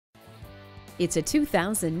It's a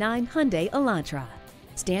 2009 Hyundai Elantra.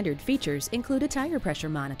 Standard features include a tire pressure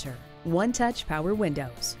monitor, one-touch power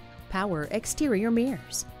windows, power exterior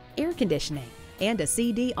mirrors, air conditioning, and a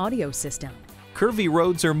CD audio system. Curvy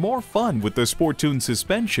roads are more fun with the Sport-Tune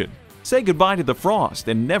suspension. Say goodbye to the frost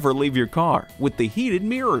and never leave your car with the heated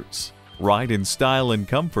mirrors. Ride in style and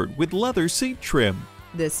comfort with leather seat trim.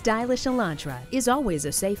 The stylish Elantra is always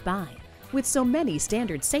a safe buy, with so many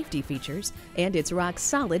standard safety features and its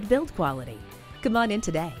rock-solid build quality. Come on in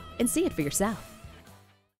today and see it for yourself.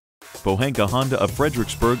 Pohanka Honda of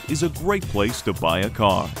Fredericksburg is a great place to buy a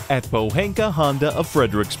car at Pohanka Honda of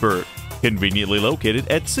Fredericksburg, conveniently located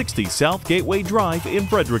at 60 South Gateway Drive in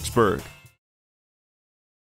Fredericksburg.